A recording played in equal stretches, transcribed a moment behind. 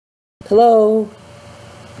Hello,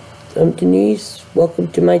 I'm Denise.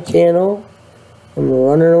 Welcome to my channel. I'm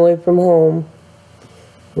running away from home,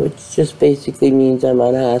 which just basically means I'm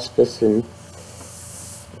on hospice and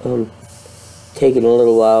taking a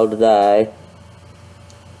little while to die,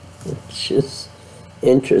 which is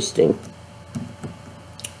interesting.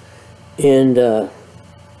 And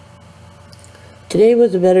today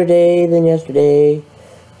was a better day than yesterday.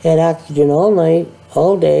 Had oxygen all night,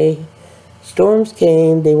 all day. Storms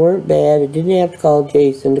came, they weren't bad. I didn't have to call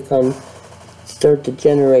Jason to come start the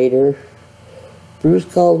generator. Bruce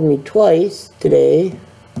called me twice today.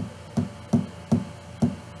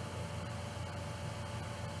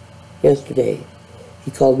 Yesterday,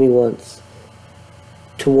 he called me once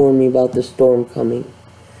to warn me about the storm coming.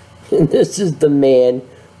 And this is the man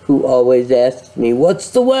who always asks me, "What's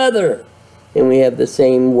the weather?" And we have the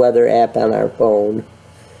same weather app on our phone.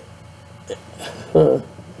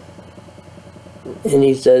 And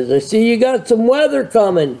he says, "I see you got some weather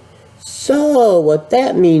coming." So, what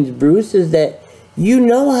that means, Bruce, is that you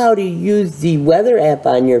know how to use the weather app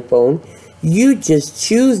on your phone. You just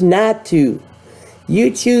choose not to.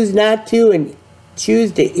 You choose not to and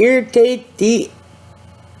choose to irritate the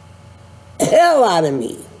hell out of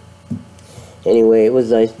me. Anyway, it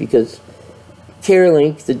was nice because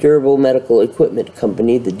CareLink, the Durable Medical Equipment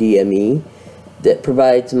Company, the DME, that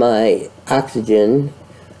provides my oxygen,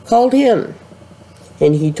 called him.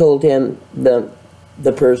 And he told him,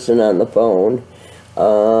 the person on the phone,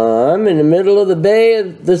 "I'm in the middle of the bay,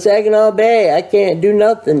 of the Saginaw Bay. I can't do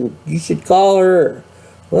nothing. You should call her."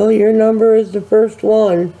 "Well, your number is the first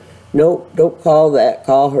one." "Nope, don't call that.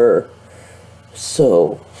 Call her."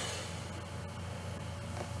 So,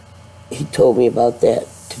 he told me about that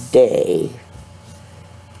today.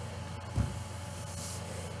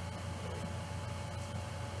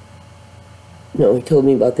 No, he told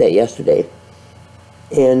me about that yesterday.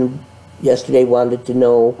 And yesterday wanted to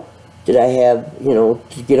know, did I have,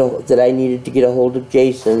 that I needed to get a hold of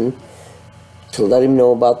Jason to let him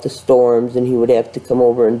know about the storms, and he would have to come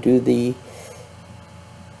over and do the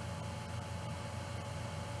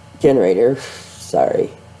generator. Sorry.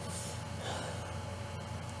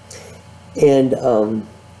 And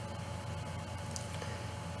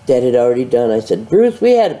that had already done. I said, "Bruce,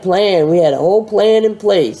 we had a plan. We had a whole plan in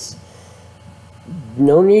place.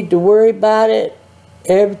 No need to worry about it.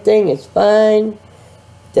 Everything is fine."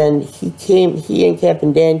 Then he and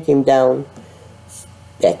Captain Dan came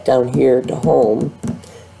back down here to home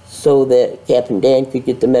so that Captain Dan could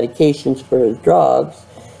get the medications for his drugs.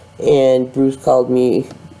 And Bruce called me,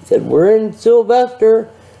 said, "We're in Sylvester,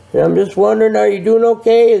 and I'm just wondering, are you doing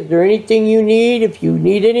okay? Is there anything you need? If you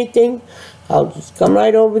need anything, I'll just come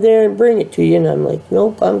right over there and bring it to you." And I'm like,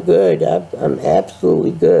 "Nope, I'm good. I'm absolutely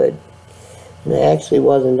good." And I actually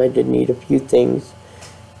wasn't. I did need a few things.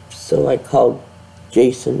 So I called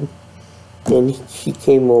Jason, and he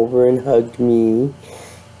came over and hugged me,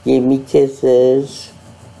 gave me kisses.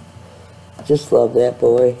 Just love that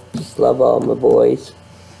boy. Just love all my boys.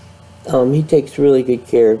 He takes really good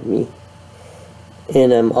care of me.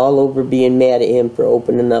 And I'm all over being mad at him for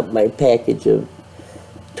opening up my package of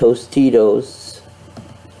Tostitos.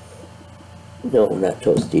 No, not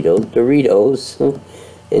Tostitos, Doritos.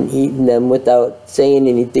 And eating them without saying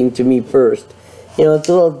anything to me first. It's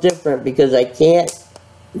a little different because I can't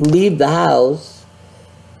leave the house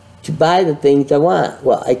to buy the things I want.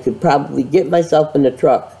 Well, I could probably get myself in the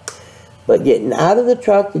truck, but getting out of the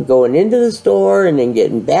truck and going into the store and then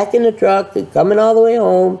getting back in the truck and coming all the way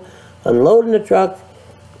home, unloading the truck,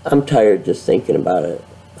 I'm tired just thinking about it.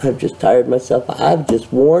 I've just tired myself. I've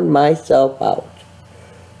just worn myself out.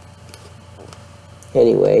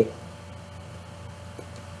 Anyway.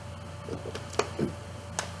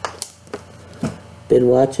 Been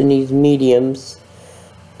watching these mediums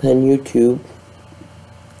on YouTube.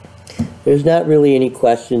 There's not really any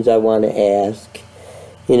questions I want to ask.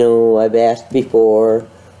 I've asked before,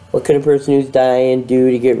 what can a person who's dying do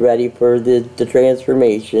to get ready for the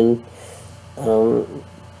transformation?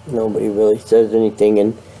 Nobody really says anything,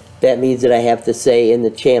 and that means that I have to say in the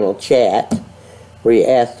channel chat, where you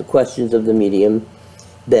ask the questions of the medium,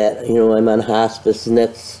 that, I'm on hospice, and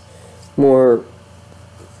that's more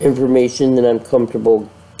information than I'm comfortable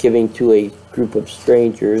giving to a group of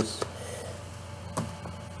strangers.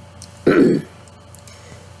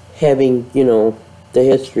 Having, the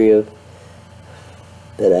history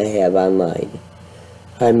that I have online.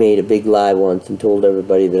 I made a big lie once and told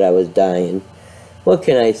everybody that I was dying. What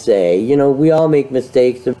can I say? We all make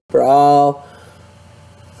mistakes, and for all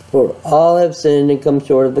have sinned and come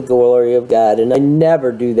short of the glory of God, and I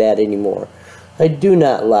never do that anymore. I do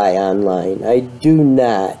not lie online. I do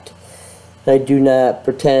not. I do not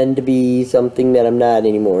pretend to be something that I'm not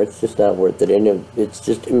anymore. It's just not worth it, and it's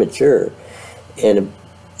just immature, and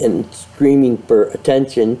screaming for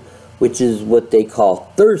attention, which is what they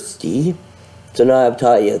call thirsty. So now I've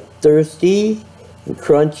taught you thirsty, and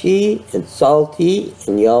crunchy, and salty,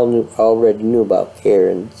 and you already knew about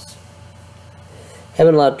Karens.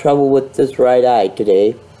 Having a lot of trouble with this right eye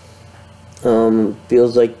today.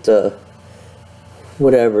 Feels like the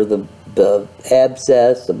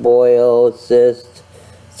abscess, the boil, cyst,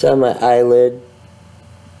 it's on my eyelid.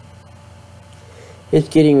 It's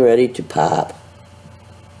getting ready to pop.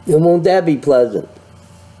 And won't that be pleasant?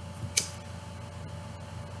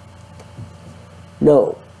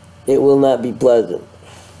 No, it will not be pleasant.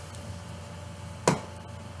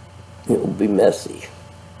 It will be messy.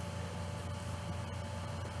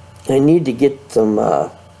 I need to get some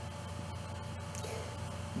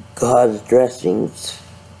gauze dressings.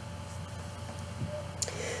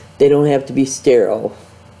 They don't have to be sterile,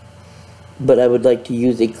 but I would like to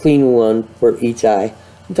use a clean one for each eye.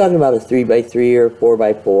 I'm talking about a 3x3 or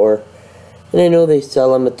 4x4, and I know they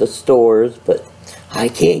sell them at the stores, but I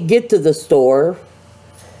can't get to the store.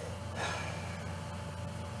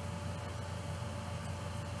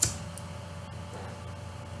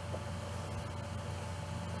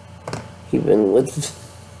 Even with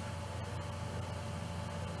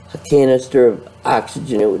a canister of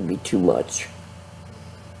oxygen, it would be too much.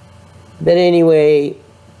 But anyway,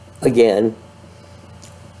 again,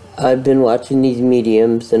 I've been watching these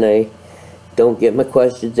mediums, and I don't get my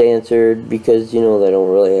questions answered because, you know, they don't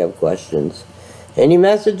really have questions. Any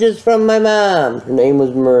messages from my mom? Her name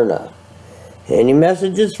was Myrna. Any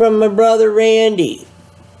messages from my brother Randy?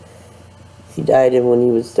 He died when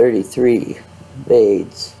he was 33 of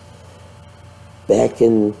AIDS. Back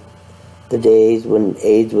in the days when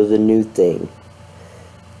AIDS was a new thing.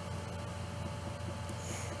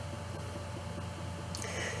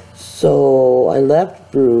 So I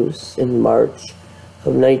left Bruce in March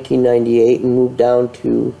of 1998 and moved down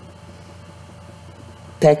to,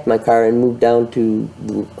 packed my car and moved down to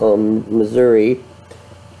Missouri.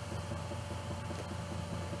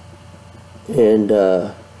 And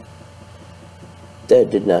that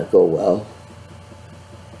did not go well.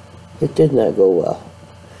 It did not go well.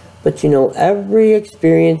 But you know, every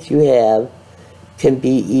experience you have can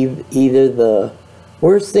be either the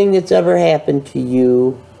worst thing that's ever happened to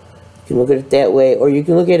you. You can look at it that way, or you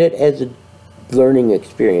can look at it as a learning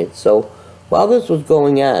experience. So while this was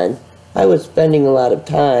going on, I was spending a lot of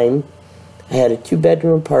time. I had a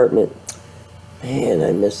 2-bedroom apartment. Man,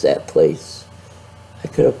 I miss that place. I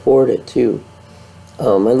could afford it too. I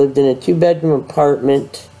lived in a 2-bedroom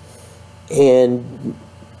apartment, and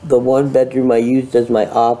the 1-bedroom I used as my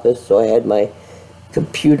office, so I had my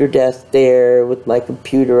computer desk there with my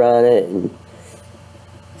computer on it, and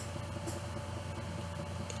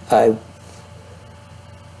I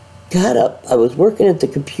got up. I was working at the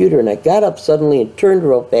computer, and I got up suddenly and turned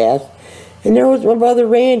real fast, and there was my brother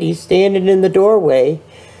Randy standing in the doorway,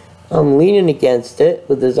 leaning against it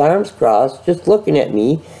with his arms crossed, just looking at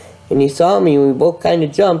me, and he saw me, and we both kind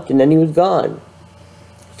of jumped, and then he was gone.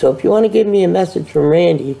 So if you want to give me a message from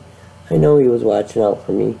Randy, I know he was watching out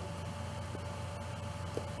for me.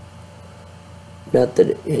 Not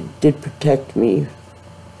that it did protect me.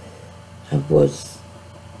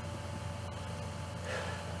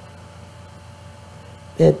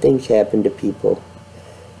 Bad things happen to people.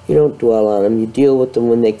 You don't dwell on them. You deal with them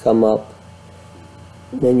when they come up.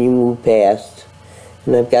 And then you move past.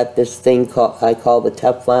 And I've got this thing I call the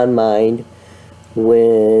Teflon mind.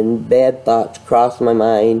 When bad thoughts cross my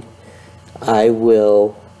mind, I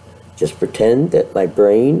will just pretend that my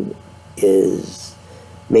brain is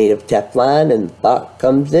made of Teflon, and the thought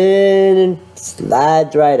comes in and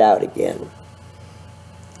slides right out again,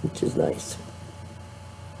 which is nice.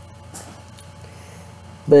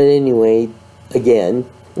 But anyway, again,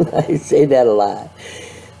 I say that a lot.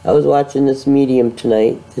 I was watching this medium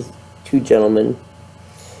tonight, this 2 gentlemen,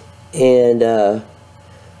 and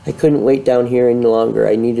I couldn't wait down here any longer.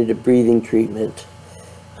 I needed a breathing treatment.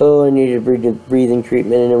 Oh, I needed a breathing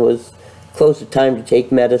treatment, and it was close to time to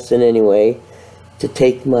take medicine anyway, to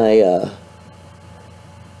take my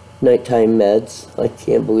nighttime meds. I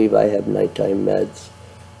can't believe I have nighttime meds.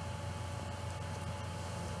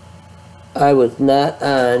 I was not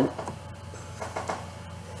on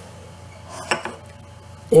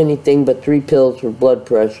anything but 3 pills for blood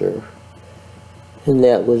pressure, and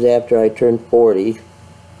that was after I turned 40.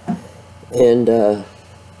 And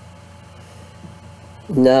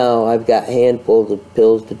now I've got handfuls of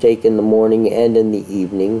pills to take in the morning and in the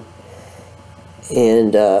evening,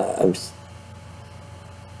 and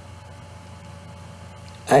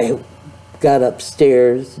I got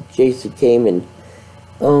upstairs, Jason came and,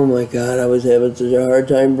 oh my God, I was having such a hard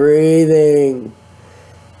time breathing.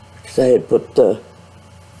 Because I had put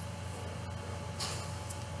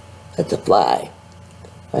that's a fly.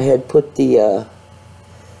 I had put the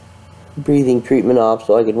breathing treatment off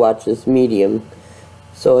so I could watch this medium.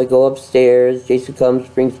 So I go upstairs, Jason comes,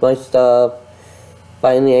 brings my stuff.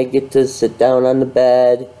 Finally I get to sit down on the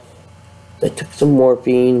bed. I took some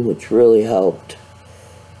morphine, which really helped.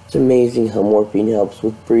 It's amazing how morphine helps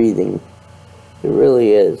with breathing. It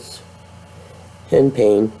really is. And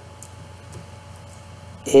pain.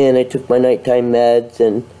 And I took my nighttime meds,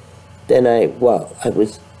 and then I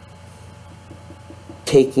was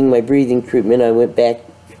taking my breathing treatment. I went back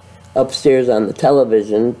upstairs on the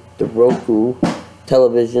television, the Roku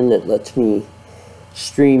television that lets me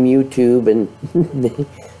stream YouTube, and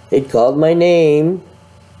they'd called my name.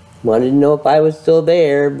 Wanted to know if I was still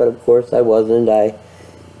there, but of course I wasn't. That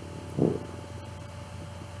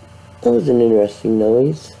was an interesting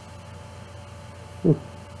noise.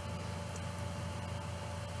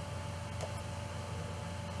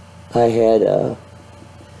 I had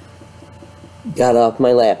got off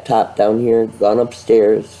my laptop down here, gone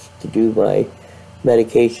upstairs to do my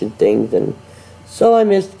medication things, and so I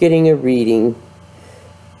missed getting a reading.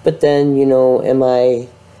 But then, you know, am I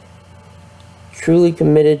truly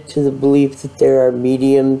committed to the belief that there are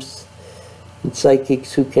mediums and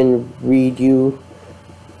psychics who can read you?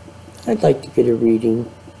 I'd like to get a reading,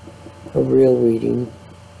 a real reading.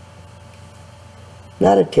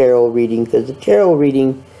 Not a tarot reading, because the tarot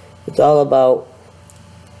reading, it's all about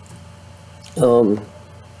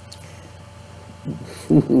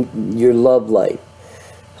your love life.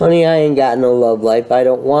 Honey, I ain't got no love life. I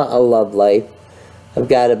don't want a love life. I've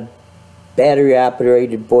got a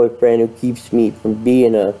battery-operated boyfriend who keeps me from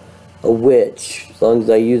being a witch, as long as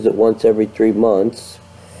I use it once every 3 months.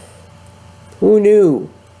 Who knew?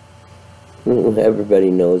 Everybody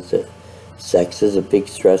knows that sex is a big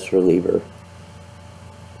stress reliever.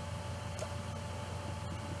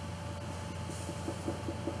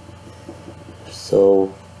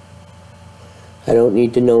 So, I don't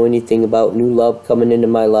need to know anything about new love coming into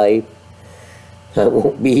my life. I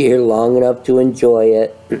won't be here long enough to enjoy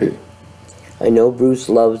it. I know Bruce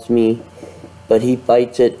loves me, but he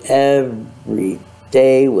fights it every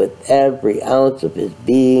day with every ounce of his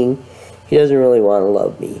being. He doesn't really want to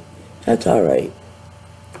love me. That's alright.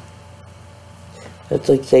 That's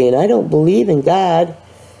like saying, I don't believe in God.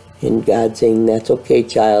 And God saying, that's okay,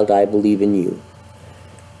 child, I believe in you.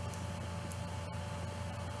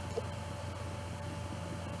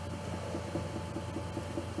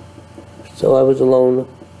 So I was alone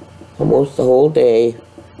almost the whole day.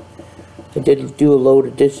 I did do a load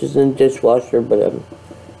of dishes in the dishwasher, but I'm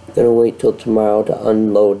going to wait till tomorrow to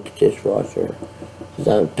unload the dishwasher because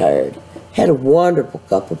I'm tired. Had a wonderful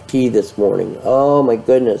cup of tea this morning. Oh my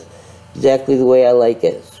goodness. Exactly the way I like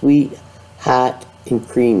it. Sweet, hot, and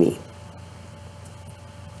creamy.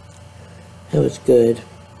 That was good.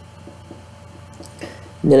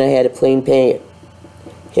 And then I had a plain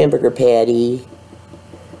hamburger patty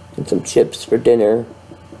and some chips for dinner.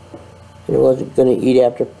 And I wasn't going to eat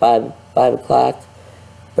after 5 o'clock,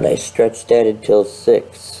 but I stretched that until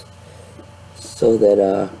 6 so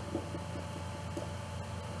that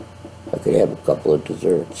I could have a couple of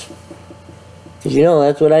desserts. Because you know,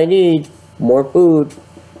 that's what I need. More food.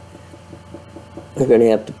 They're going to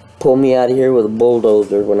have to pull me out of here with a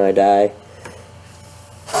bulldozer when I die.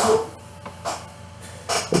 I'm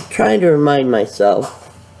trying to remind myself,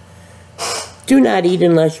 do not eat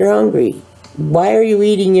unless you're hungry. Why are you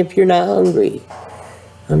eating if you're not hungry?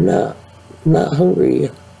 I'm not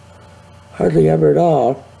hungry. Hardly ever at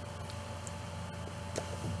all.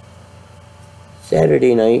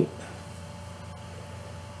 Saturday night.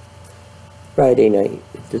 Friday night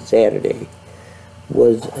to Saturday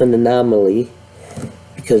was an anomaly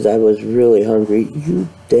because I was really hungry. You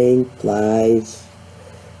dang flies.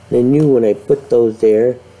 And I knew when I put those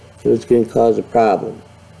there, it was going to cause a problem.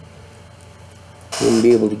 Wouldn't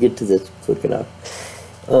be able to get to this quick enough.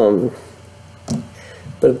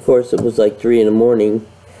 But of course it was like 3 in the morning.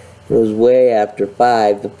 It was way after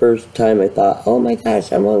 5 the first time I thought, oh my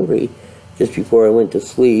gosh, I'm hungry. Just before I went to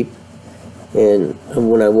sleep. And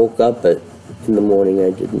when I woke up in the morning,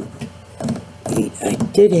 I didn't eat. I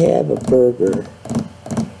did have a burger,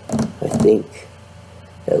 I think,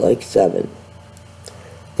 at like 7.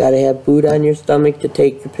 Gotta have food on your stomach to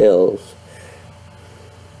take your pills.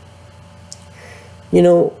 You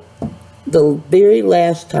know, the very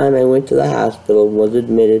last time I went to the hospital and was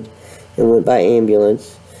admitted and went by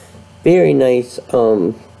ambulance, very nice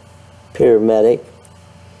paramedic,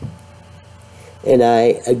 and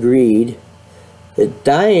I agreed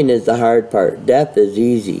Dying is the hard part. Death is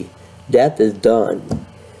easy. Death is done.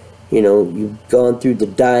 You know, you've gone through the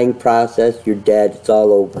dying process, you're dead, it's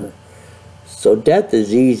all over. So death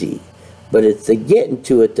is easy, but it's the getting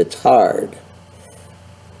to it that's hard.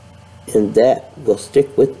 And that will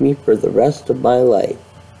stick with me for the rest of my life.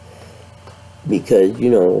 Because, you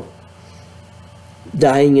know,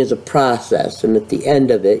 dying is a process, and at the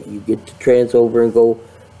end of it, you get to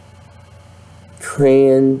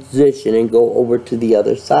transition and go over to the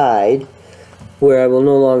other side, where I will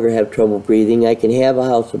no longer have trouble breathing. I can have a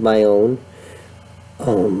house of my own.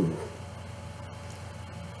 And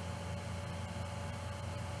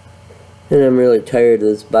I'm really tired of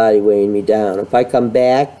this body weighing me down. If I come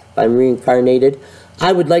back, if I'm reincarnated,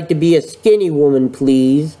 I would like to be a skinny woman,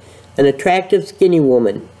 please. An attractive skinny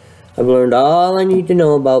woman. I've learned all I need to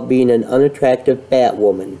know about being an unattractive fat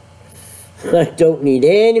woman. I don't need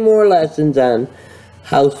any more lessons on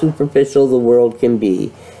how superficial the world can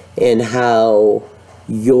be and how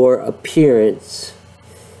your appearance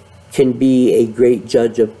can be a great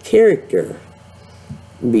judge of character,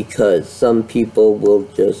 because some people will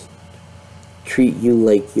just treat you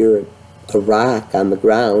like you're a rock on the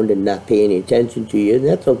ground and not pay any attention to you, and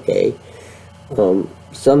that's okay.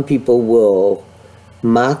 Some people will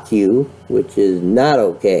mock you, which is not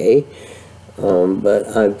okay,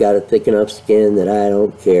 but I've got a thick enough skin that I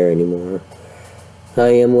don't care anymore. I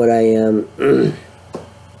am what I am.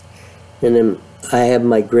 And then I have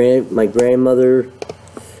my grandmother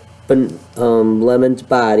Lemon's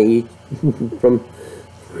body from,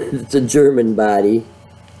 it's a German body.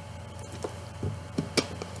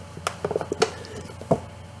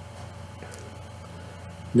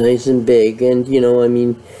 Nice and big, and you know, I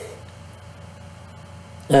mean,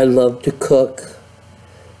 I love to cook.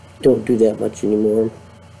 Don't do that much anymore.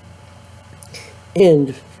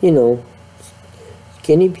 And, you know,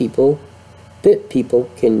 skinny people, fit people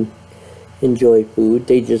can enjoy food.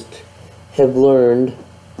 They just have learned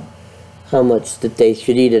how much that they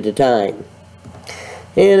should eat at a time.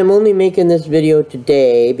 And I'm only making this video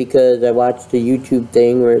today because I watched a YouTube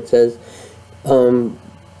thing where it says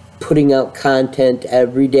putting out content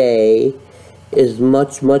every day is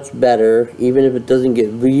much, much better, even if it doesn't get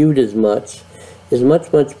viewed as much, is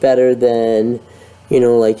much, much better than, you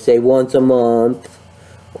know, like say once a month,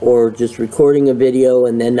 or just recording a video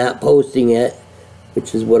and then not posting it,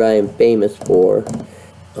 which is what I am famous for.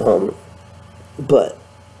 But,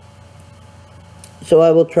 so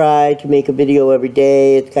I will try to make a video every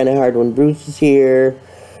day. It's kind of hard when Bruce is here.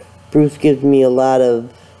 Bruce gives me a lot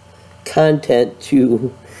of content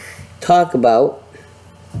to talk about.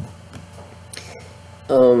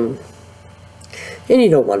 And you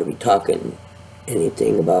don't want to be talking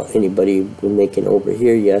anything about anybody when they can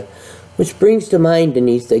overhear you. Which brings to mind,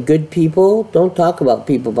 Denise, that good people don't talk about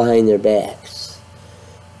people behind their backs.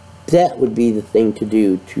 That would be the thing to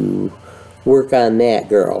do, to work on that,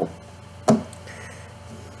 girl.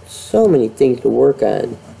 So many things to work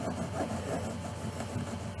on.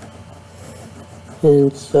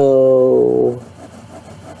 And so,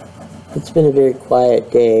 it's been a very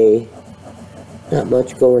quiet day. Not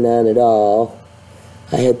much going on at all.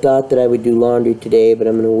 I had thought that I would do laundry today, but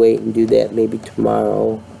I'm going to wait and do that maybe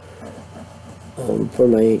tomorrow. For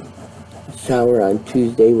my shower on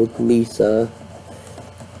Tuesday with Lisa.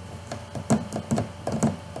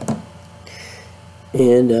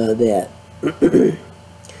 And that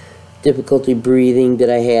difficulty breathing that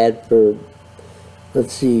I had for,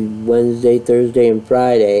 let's see, Wednesday, Thursday, and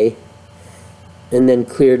Friday, and then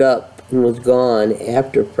cleared up and was gone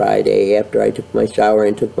after Friday. After I took my shower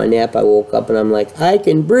and took my nap, I woke up and I'm like, I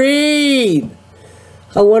can breathe!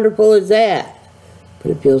 How wonderful is that? But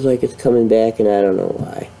it feels like it's coming back, and I don't know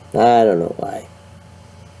why. I don't know why.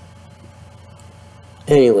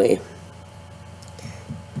 Anyway,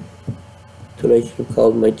 that's what I should have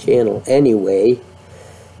called my channel. Anyway,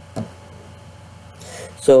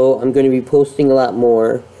 so I'm going to be posting a lot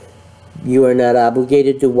more. You are not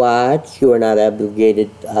obligated to watch. You are not obligated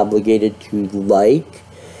to like.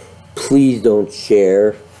 Please don't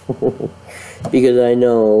share. Because I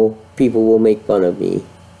know people will make fun of me.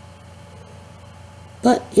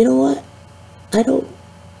 But you know what? I don't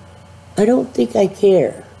think I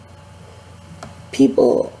care.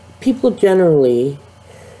 People generally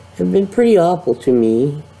have been pretty awful to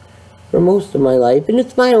me for most of my life, and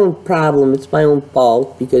it's my own problem. It's my own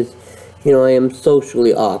fault because, you know, I am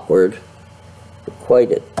socially awkward.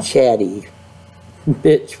 Quite a chatty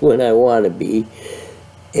bitch when I want to be.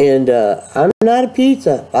 And I'm not a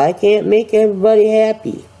pizza. I can't make everybody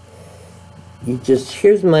happy.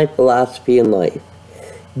 Here's my philosophy in life.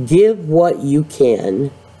 Give what you can,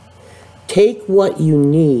 take what you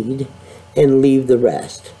need, and leave the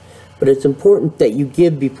rest. But it's important that you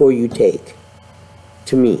give before you take.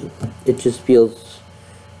 To me, it just feels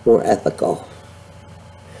more ethical.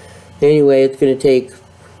 Anyway, it's going to take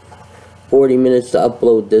 40 minutes to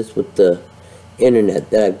upload this with the internet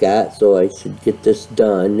that I've got, so I should get this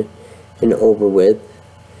done and over with.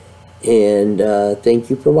 And thank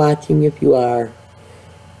you for watching if you are.